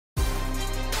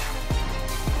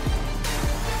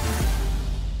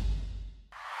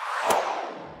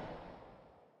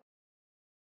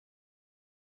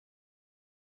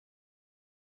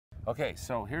Okay,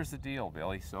 so here's the deal,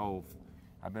 Billy. So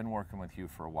I've been working with you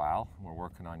for a while. We're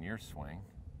working on your swing,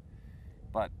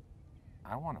 but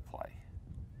I want to play.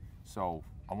 So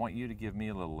I want you to give me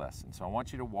a little lesson. So I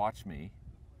want you to watch me.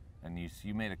 And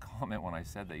you made a comment when I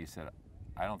said that. You said,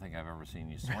 I don't think I've ever seen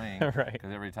you swing. Right.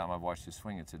 Because every time I've watched you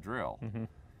swing, it's a drill. Mm-hmm.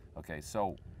 Okay,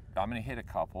 so I'm going to hit a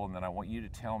couple, and then I want you to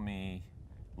tell me,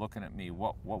 looking at me,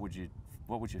 what would you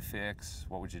fix?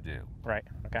 What would you do? Right.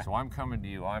 Okay. So I'm coming to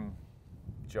you. I'm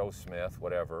Joe Smith,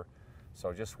 whatever.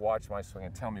 So just watch my swing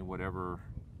and tell me what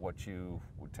you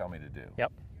would tell me to do.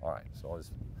 Yep. All right.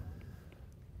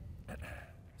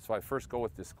 So I first go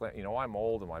with this. You know, I'm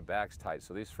old and my back's tight,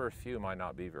 so these first few might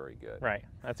not be very good. Right.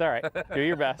 That's all right. Do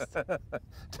your best. do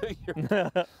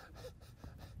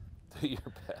your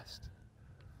best.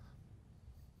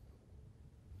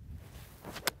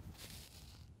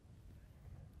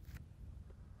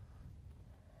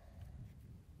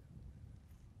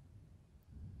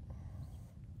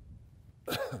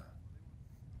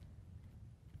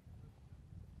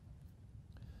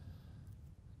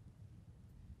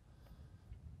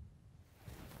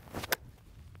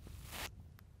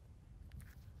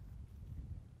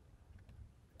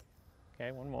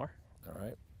 Okay, one more. All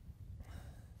right.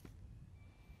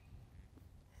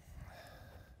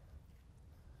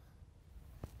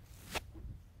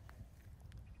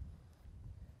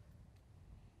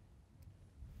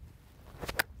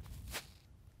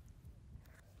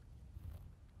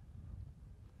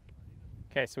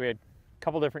 Okay, so we had a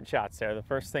couple different shots there. The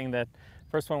first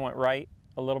one went right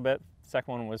a little bit,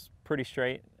 second one was pretty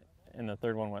straight, and the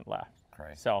third one went left.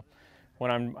 Right. So what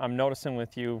I'm noticing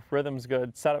with you, rhythm's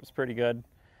good, setup's pretty good.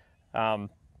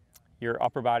 Your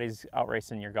upper body's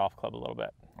outracing your golf club a little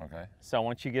bit. Okay. So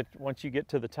once you get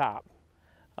to the top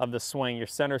of the swing, your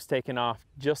center's taken off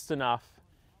just enough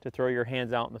to throw your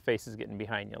hands out and the face is getting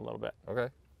behind you a little bit. Okay.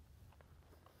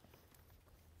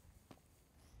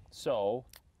 So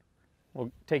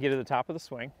we'll take you to the top of the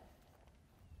swing.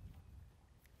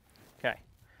 Okay.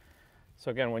 So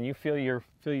again, when you feel your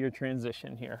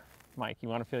transition here, Mike, you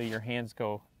want to feel your hands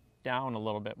go down a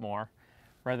little bit more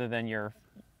rather than your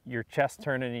chest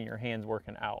turning and your hands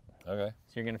working out. Okay.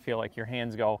 So you're going to feel like your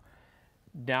hands go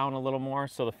down a little more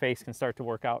so the face can start to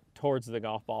work out towards the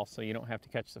golf ball so you don't have to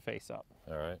catch the face up.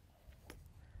 All right.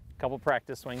 Couple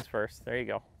practice swings first. There you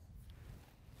go.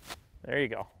 There you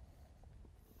go.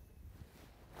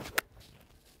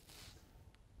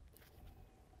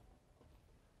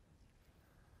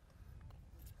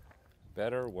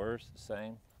 Better, worse, the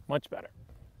same? Much better.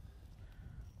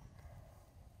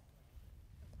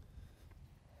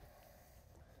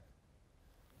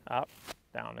 Up,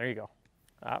 down, there you go.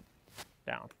 Up,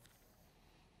 down.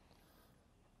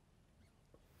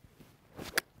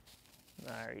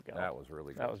 There you go. That was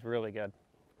really good. That was really good.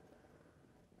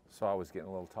 So I was getting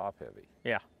a little top heavy.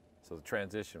 Yeah. So the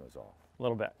transition was off. A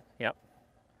little bit, yep.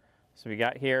 So we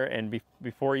got here, and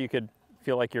before you could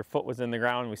feel like your foot was in the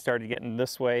ground, we started getting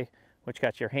this way, which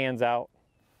got your hands out.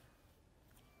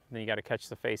 And then you got to catch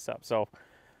the face up. So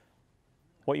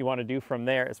what you want to do from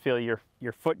there is feel your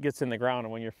foot gets in the ground,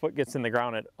 and when your foot gets in the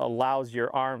ground, it allows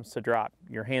your arms to drop,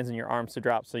 your hands and your arms to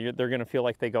drop. So they're going to feel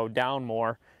like they go down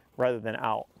more rather than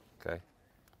out. Okay.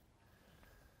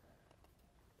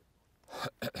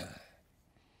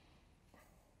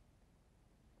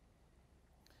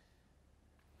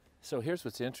 So here's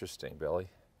what's interesting, Billy.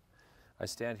 I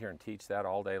stand here and teach that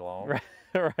all day long. Right.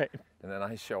 Right. And then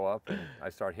I show up and I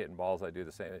start hitting balls. I do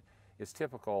the same. It's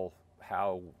typical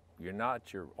how you're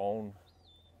not your own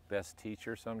best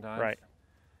teacher sometimes. Right.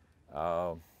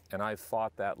 And I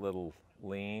fought that little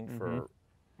lean for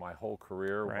my whole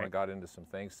career when I got into some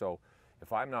things. So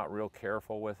if I'm not real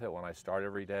careful with it when I start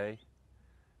every day,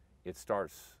 it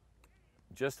starts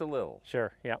just a little.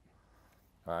 Sure, yep.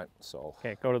 All right, so.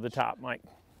 Okay, go to the top, Mike.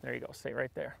 There you go, stay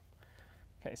right there.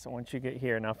 Okay, so once you get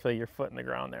here, now feel your foot in the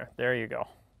ground there. There you go.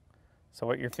 So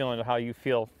what you're feeling, how you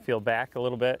feel back a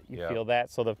little bit, you feel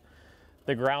that. So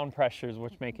the ground pressure is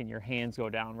what's making your hands go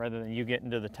down rather than you getting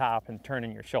to the top and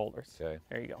turning your shoulders. Okay.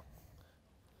 There you go.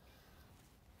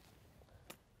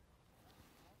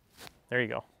 There you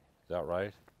go. Is that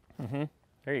right? Mm-hmm.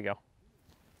 There you go.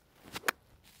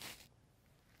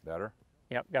 Better?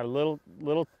 Yep, got a little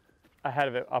ahead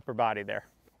of it, upper body there.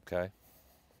 Okay.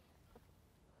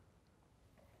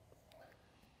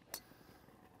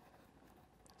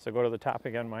 So go to the top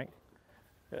again, Mike.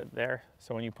 Good, there.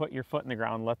 So when you put your foot in the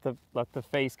ground, let the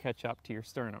face catch up to your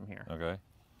sternum here. Okay.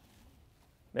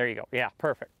 There you go. Yeah,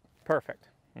 perfect. Perfect.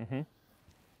 Mm-hmm.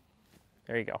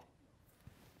 There you go.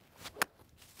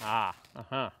 Ah,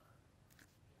 uh-huh.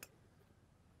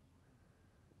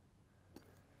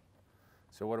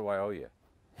 So what do I owe you?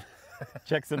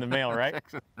 Checks in the mail, right?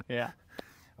 Yeah.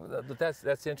 But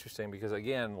that's interesting because,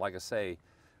 again, like I say,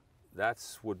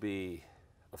 would be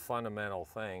a fundamental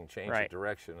thing, change Right. the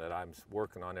direction that I'm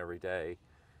working on every day.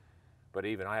 But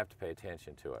even I have to pay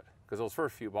attention to it. Because those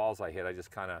first few balls I hit, I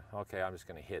just kind of, okay, I'm just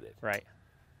going to hit it. Right.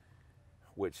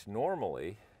 Which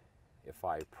normally, if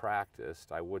I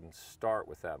practiced, I wouldn't start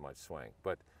with that much swing.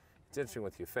 But it's interesting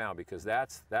what you found, because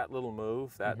that little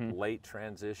move, that late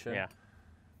transition, Yeah.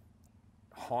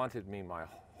 haunted me my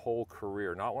whole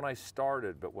career. Not when I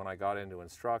started, but when I got into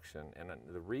instruction. And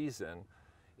the reason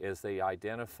is they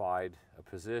identified a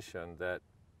position that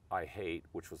I hate,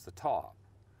 which was the top.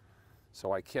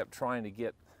 So I kept trying to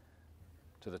get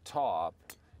to the top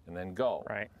and then go.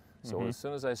 Right. So as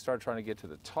soon as I started trying to get to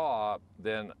the top,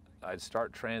 then I'd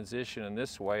start transitioning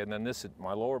this way, and then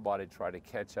my lower body tried to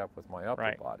catch up with my upper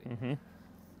Right. body.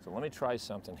 So let me try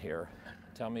something here.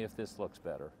 Tell me if this looks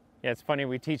better. Yeah, it's funny,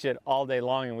 we teach it all day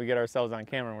long and we get ourselves on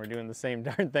camera and we're doing the same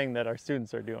darn thing that our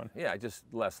students are doing. Yeah, just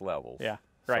less levels. Yeah,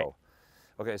 right. So,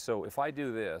 okay, so if I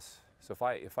do this, so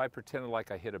if I pretended like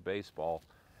I hit a baseball,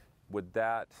 would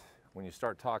that, when you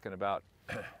start talking about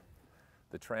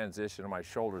the transition of my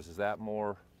shoulders, is that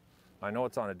more, I know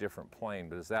it's on a different plane,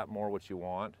 but is that more what you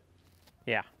want?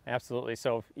 Yeah, absolutely.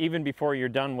 So even before you're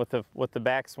done with the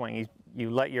backswing, you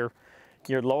let your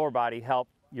lower body help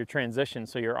your transition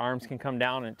so your arms can come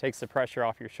down and it takes the pressure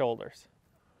off your shoulders.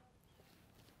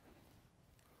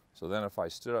 So then if I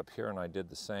stood up here and I did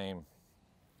the same,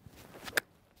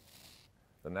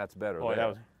 then that's better. Boy, that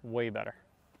was way better.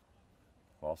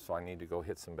 Well, so I need to go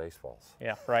hit some baseballs.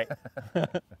 Yeah, right.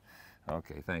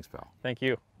 Okay, thanks, pal. Thank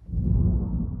you.